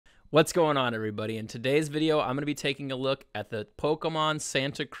What's going on, everybody? In today's video, I'm going to be taking a look at the Pokemon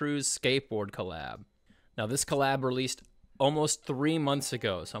Santa Cruz skateboard collab. Now, this collab released almost 3 months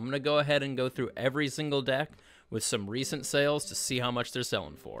ago, so I'm going to go ahead and go through every single deck with some recent sales to see how much they're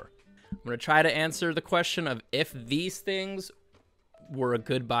selling for. I'm going to try to answer the question of if these things were a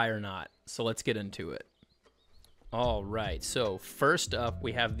good buy or not, so let's get into it. All right, so first up,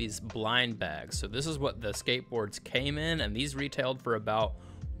 we have these blind bags. So this is what the skateboards came in, and these retailed for about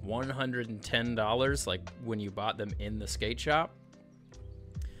 $110, like when you bought them in the skate shop.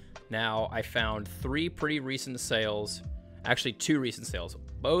 Now, I found 3 pretty recent sales, actually 2 recent sales,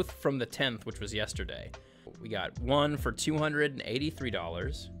 both from the 10th, which was yesterday. We got one for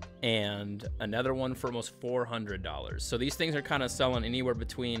 $283 and another one for almost $400. So these things are kind of selling anywhere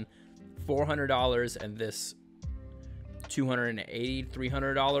between $400 and this $280,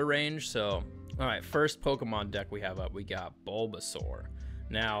 $300 range. So, all right, first Pokemon deck we have up, we got Bulbasaur.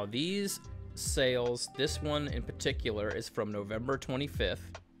 Now, these sales, this one in particular is from November 25th,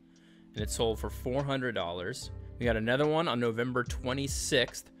 and it sold for $400. We got another one on November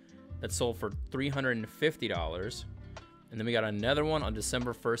 26th that sold for $350. And then we got another one on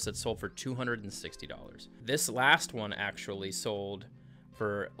December 1st that sold for $260. This last one actually sold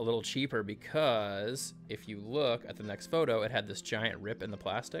for a little cheaper because if you look at the next photo, it had this giant rip in the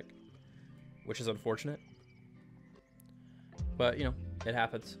plastic, which is unfortunate. But, you know, it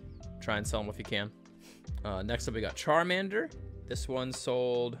happens. Try and sell them if you can. Next up, we got Charmander. This one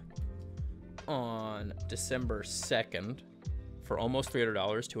sold on December 2nd for almost $300,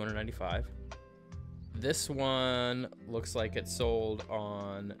 $295. This one looks like it sold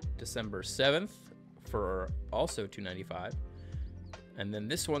on December 7th for also $295. And then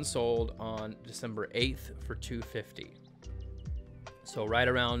this one sold on December 8th for $250. So right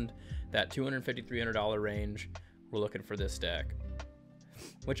around that $250, $300 range, we're looking for this deck.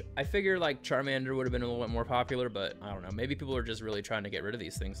 Which I figure like Charmander would have been a little bit more popular, but I don't know. Maybe people are just really trying to get rid of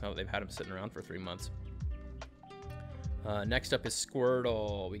these things now that they've had them sitting around for 3 months. Next up is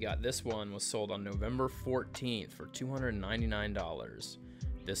Squirtle. We got this one was sold on November 14th for $299.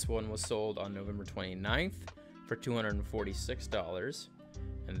 This one was sold on November 29th for $246.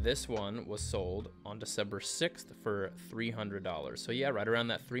 And this one was sold on December 6th for $300. So yeah, right around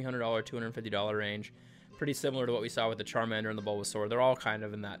that $300, $250 range. Pretty similar to what we saw with the Charmander and the Bulbasaur. They're all kind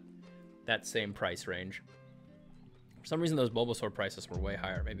of in that same price range. For some reason, those Bulbasaur prices were way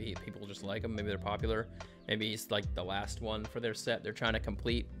higher. Maybe people just like them. Maybe they're popular. Maybe he's like the last one for their set. They're trying to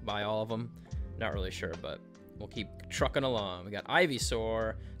complete, buy all of them. Not really sure, but we'll keep trucking along. We got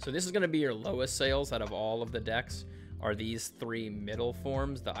Ivysaur. So this is going to be your lowest sales out of all of the decks. Are these 3 middle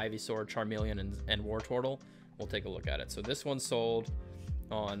forms, the Ivysaur, Charmeleon, and Wartortle. We'll take a look at it. So this one sold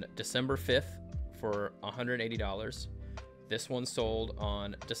on December 5th for $180. This one sold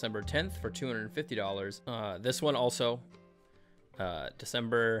on December 10th for $250. This one also,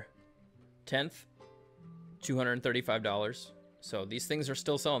 December 10th, $235. So these things are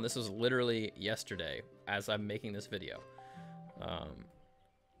still selling. This was literally yesterday as I'm making this video.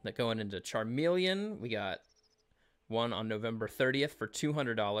 That going into Charmeleon, we got one on November 30th for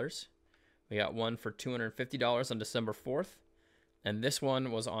 $200. We got one for $250 on December 4th. And this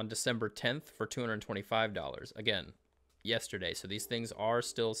one was on December 10th for $225. Again, yesterday. So these things are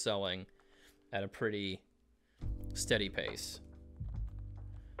still selling at a pretty steady pace.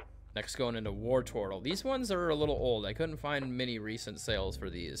 Next, going into Wartortle. These ones are a little old. I couldn't find many recent sales for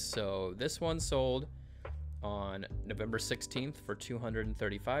these. So this one sold on November 16th for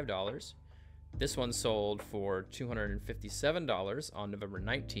 $235. This one sold for $257 on November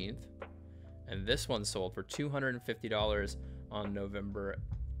 19th. And this one sold for $250 on November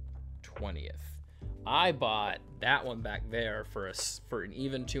 20th. I bought that one back there for an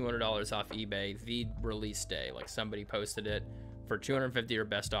even $200 off eBay the release day. Like somebody posted it for $250 or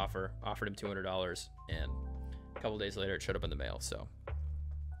best offer, offered him $200, and a couple days later it showed up in the mail. So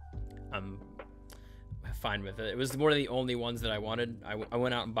I'm fine with it. It was one of the only ones that I wanted. I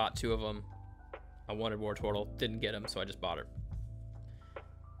went out and bought 2 of them. I wanted Wartortle, didn't get him, so I just bought it.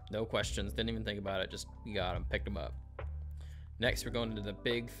 No questions, didn't even think about it. Just got him, picked him up. Next, we're going into the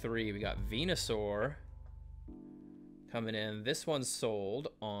big 3. We got Venusaur coming in. This one sold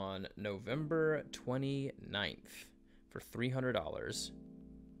on November 29th for $300.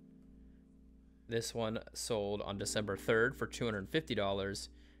 This one sold on December 3rd for $250.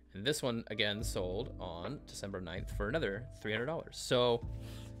 And this one, again, sold on December 9th for another $300. So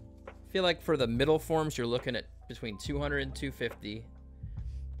I feel like for the middle forms, you're looking at between $200 and $250.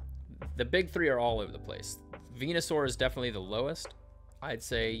 The big 3 are all over the place. Venusaur is definitely the lowest. I'd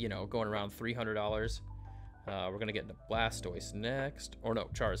say, you know, going around $300. We're going to get into Blastoise next. Or no,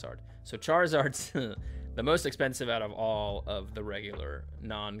 Charizard. So Charizard's the most expensive out of all of the regular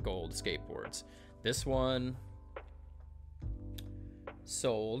non-gold skateboards. This one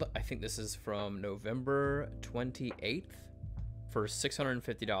sold, I think this is from November 28th for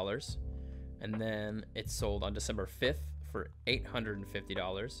 $650. And then it sold on December 5th for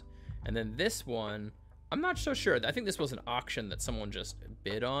 $850. And then this one, I'm not so sure. I think this was an auction that someone just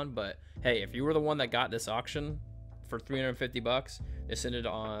bid on, but hey, if you were the one that got this auction for $350, this ended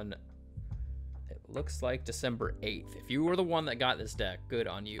on, it looks like December 8th. If you were the one that got this deck, good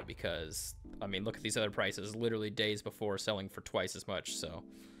on you, because I mean, look at these other prices, literally days before, selling for twice as much. So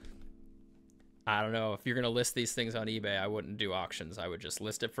I don't know, if you're gonna list these things on eBay, I wouldn't do auctions. I would just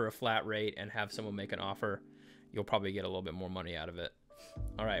list it for a flat rate and have someone make an offer. You'll probably get a little bit more money out of it.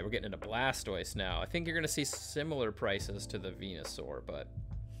 All right, we're getting into Blastoise now. I think you're gonna see similar prices to the Venusaur, but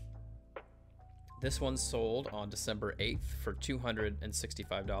this one sold on December 8th for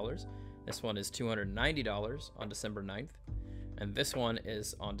 $265. This one is $290 on December 9th. And this one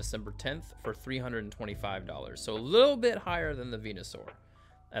is on December 10th for $325. So a little bit higher than the Venusaur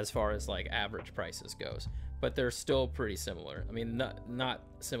as far as like average prices goes, but they're still pretty similar. I mean, not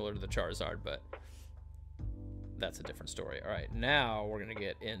similar to the Charizard, but that's a different story. All right, now we're gonna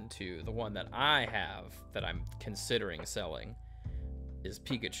get into the one that I have that I'm considering selling is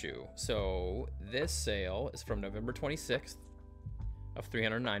Pikachu. So this sale is from November 26th of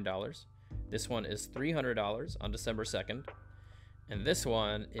 $309. This one is $300 on December 2nd. And this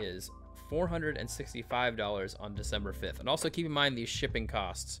one is $465 on December 5th. And also keep in mind these shipping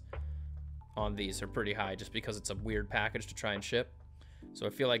costs on these are pretty high just because it's a weird package to try and ship. So I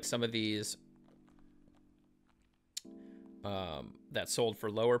feel like some of these that sold for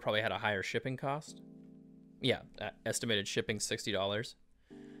lower probably had a higher shipping cost. Yeah, estimated shipping $60.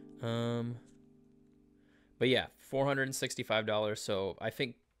 But yeah, $465. So I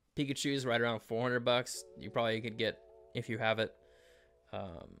think Pikachu is right around $400. You probably could get, if you have it,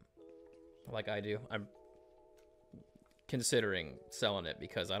 like I do. I'm considering selling it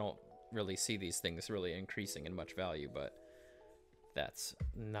because I don't really see these things really increasing in much value, but that's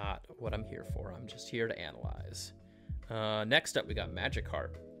not what I'm here for. I'm just here to analyze. Next up, we got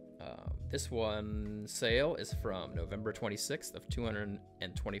Magikarp. This one sale is from November 26th of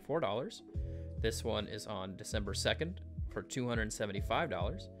 $224. This one is on December 2nd for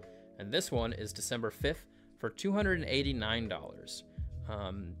 $275. And this one is December 5th for $289.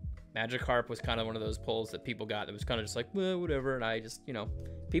 Magikarp was kind of one of those pulls that people got that was kind of just like, well, whatever. And I just, you know,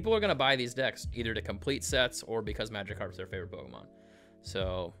 people are going to buy these decks either to complete sets or because Magikarp's their favorite Pokemon.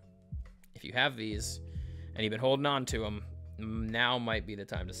 So if you have these and you've been holding on to them, now might be the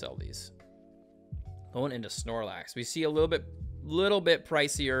time to sell these. Going into Snorlax, we see a little bit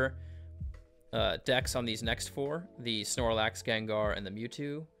pricier decks on these next four, the Snorlax, Gengar, and the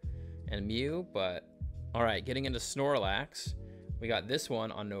Mewtwo and Mew. But all right, getting into Snorlax, we got this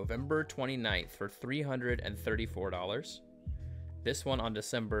one on November 29th for $334. This one on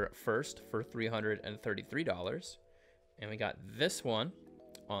December 1st for $333. And we got this one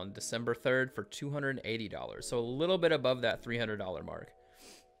on December 3rd for $280. So a little bit above that $300 mark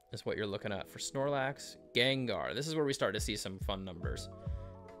is what you're looking at for Snorlax. Gengar, this is where we start to see some fun numbers.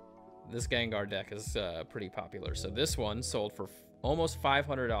 This Gengar deck is pretty popular. So this one sold for almost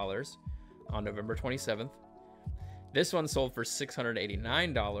 $500 on November 27th. This one sold for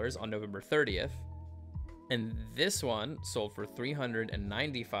 $689 on November 30th. And this one sold for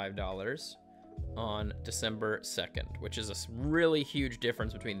 $395 on December 2nd, which is a really huge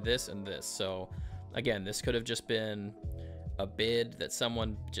difference between this and this. So again, this could have just been a bid that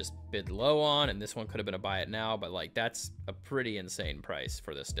someone just bid low on, and this one could have been a buy it now, but like that's a pretty insane price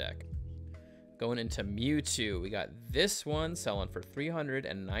for this deck. Going into Mewtwo, we got this one selling for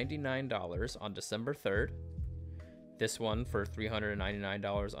 $399 on December 3rd. This one for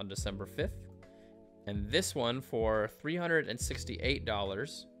 $399 on December 5th. And this one for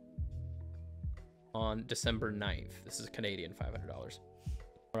 $368 on December 9th. This is Canadian $500. All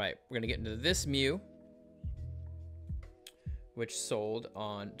right, we're gonna get into this Mew, which sold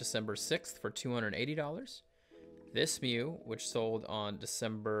on December 6th for $280. This Mew, which sold on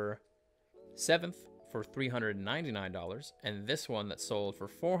December 7th for $399. And this one that sold for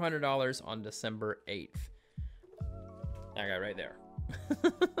 $400 on December 8th. That guy right there.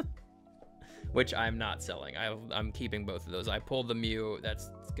 Which I'm not selling. I'm keeping both of those. I pulled the Mew.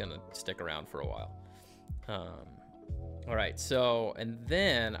 That's gonna stick around for a while. All right, so, and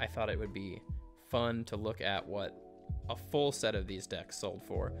then I thought it would be fun to look at what a full set of these decks sold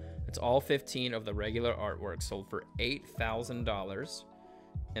for. It's all 15 of the regular artwork sold for $8,000,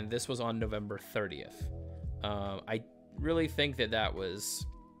 and this was on November 30th. I really think that that was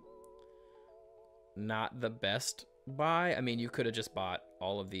not the best buy. I mean, you could have just bought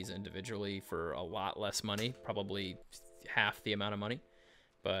all of these individually for a lot less money, probably half the amount of money.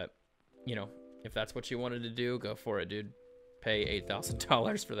 But, you know, if that's what you wanted to do, go for it, dude. Pay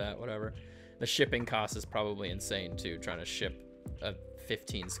 $8,000 for that, whatever. The shipping cost is probably insane, too, trying to ship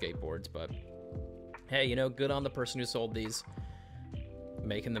 15 skateboards. But, hey, you know, good on the person who sold these.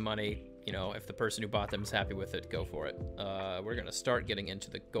 Making the money. You know, if the person who bought them is happy with it, go for it. We're going to start getting into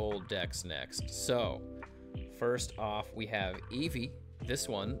the gold decks next. So, first off, we have Eevee. This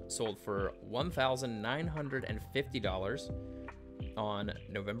one sold for $1,950 on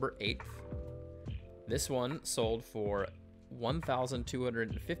November 8th. This one sold for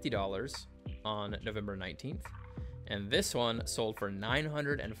 $1,250 on November 19th. And this one sold for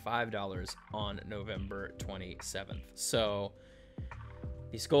 $905 on November 27th. So,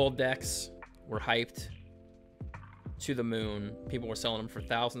 these gold decks were hyped to the moon. People were selling them for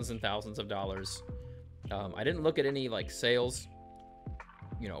thousands and thousands of dollars. I didn't look at any like sales,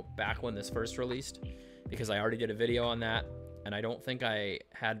 you know, back when this first released, because I already did a video on that, and I don't think I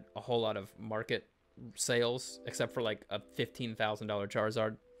had a whole lot of market sales except for like a $15,000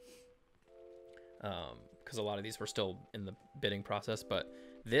 Charizard, because a lot of these were still in the bidding process. But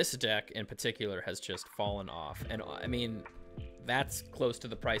this deck in particular has just fallen off, and I mean, that's close to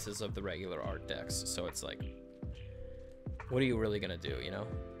the prices of the regular art decks. So it's like, what are you really gonna do, you know?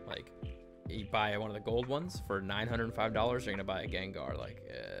 Like, you buy one of the gold ones for $905, you're gonna buy a Gengar. Like,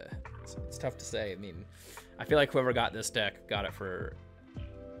 it's tough to say. I mean, I feel like whoever got this deck got it for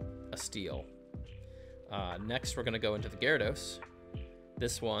a steal. Next, we're gonna go into the Gyarados.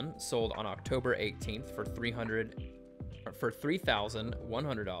 This one sold on October 18th for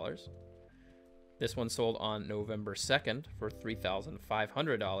 $3,100. This one sold on November 2nd for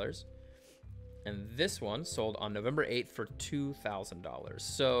 $3,500. And this one sold on November 8th for $2,000.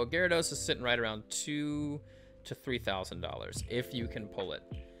 So Gyarados is sitting right around $2,000 to $3,000 if you can pull it.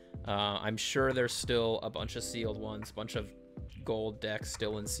 I'm sure there's still a bunch of sealed ones, a bunch of gold decks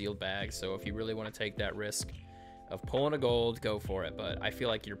still in sealed bags. So if you really want to take that risk of pulling a gold, go for it. But I feel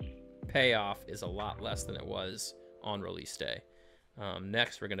like your payoff is a lot less than it was on release day.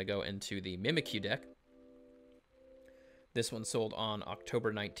 Next, we're going to go into the Mimikyu deck. This one sold on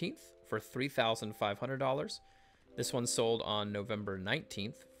October 19th for $3,500. This one sold on November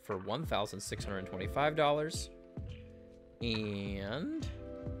 19th for $1,625. And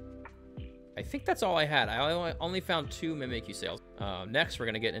I think that's all I had. I only found 2 Mimikyu sales. Next, we're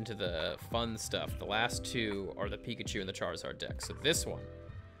going to get into the fun stuff. The last 2 are the Pikachu and the Charizard deck. So this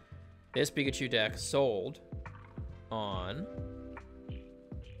Pikachu deck sold on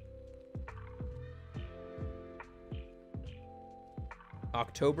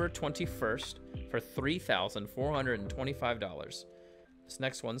October 21st for $3,425. This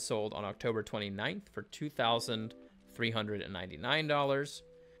next one sold on October 29th for $2,399.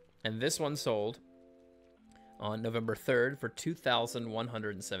 And this one sold on November 3rd for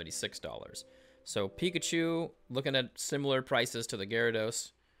 $2,176. So Pikachu, looking at similar prices to the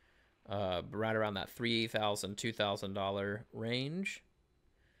Gyarados, right around that $3,000, $2,000 range.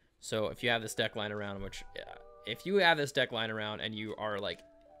 So if you have this deck lying around, if you have this deck lying around and you are like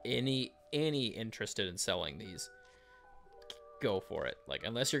any interested in selling these, go for it. Like,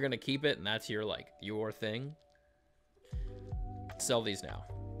 unless you're gonna keep it and that's your thing, sell these now.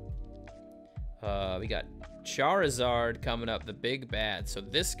 We got Charizard coming up, the big bad. So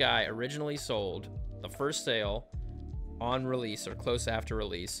this guy originally sold, the first sale on release or close after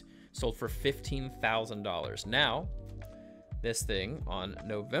release, sold for $15,000. Now, this thing on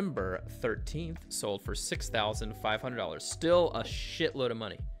November 13th sold for $6,500. Still a shitload of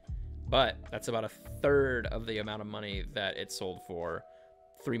money, but that's about a third of the amount of money that it sold for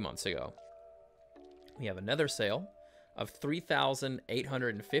 3 months ago. We have another sale of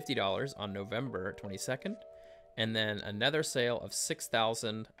 $3,850 on November 22nd, and then another sale of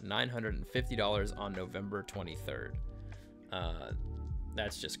 $6,950 on November 23rd.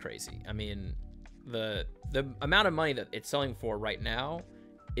 That's just crazy. I mean, the amount of money that it's selling for right now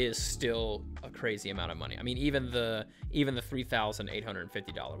is still a crazy amount of money. I mean, even the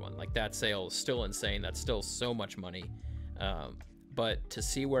 $3,850 one, like, that sale is still insane. That's still so much money. But to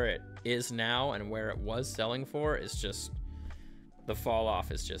see where it is now and where it was selling for is just, the fall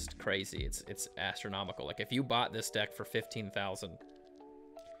off is just crazy. It's astronomical. Like, if you bought this deck for $15,000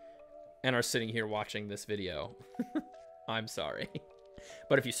 and are sitting here watching this video, I'm sorry.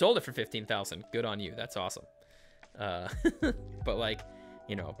 But if you sold it for $15,000, good on you. That's awesome. But, like,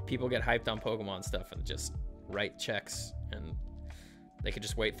 you know, people get hyped on Pokemon stuff and just write checks, and they could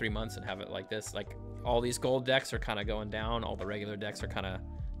just wait 3 months and have it like this. Like, all these gold decks are kind of going down, all the regular decks are kind of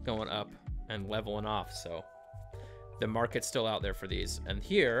going up and leveling off. So the market's still out there for these. And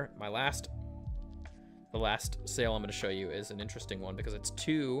here, the last sale I'm going to show you is an interesting one because it's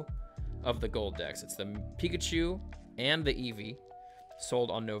 2 of the gold decks. It's the Pikachu and the Eevee, sold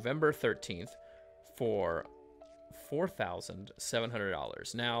on November 13th for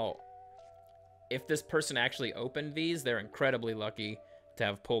 $4,700. Now, if this person actually opened these, they're incredibly lucky to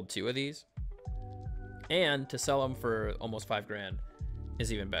have pulled 2 of these. And to sell them for almost $5 grand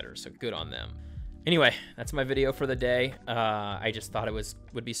is even better, so good on them. Anyway, that's my video for the day. I just thought it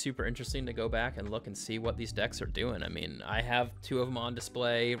would be super interesting to go back and look and see what these decks are doing. I mean, I have 2 of them on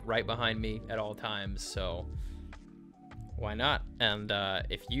display right behind me at all times, so why not? And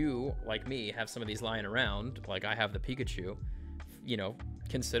if you, like me, have some of these lying around, like I have the Pikachu, you know,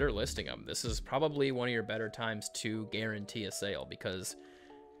 consider listing them. This is probably one of your better times to guarantee a sale, because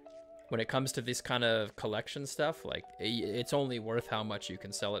when it comes to this kind of collection stuff, like, it's only worth how much you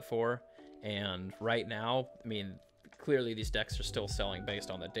can sell it for. And right now, I mean, clearly these decks are still selling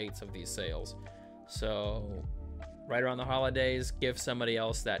based on the dates of these sales. So right around the holidays, give somebody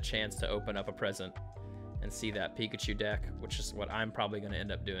else that chance to open up a present and see that Pikachu deck, which is what I'm probably going to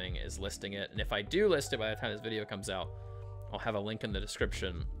end up doing, is listing it. And if I do list it by the time this video comes out, I'll have a link in the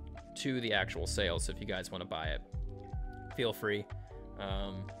description to the actual sale. So if you guys want to buy it, feel free.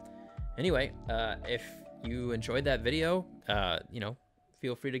 Anyway, if you enjoyed that video, you know,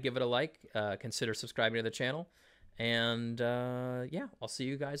 feel free to give it a like, consider subscribing to the channel, and yeah, I'll see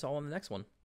you guys all in the next one.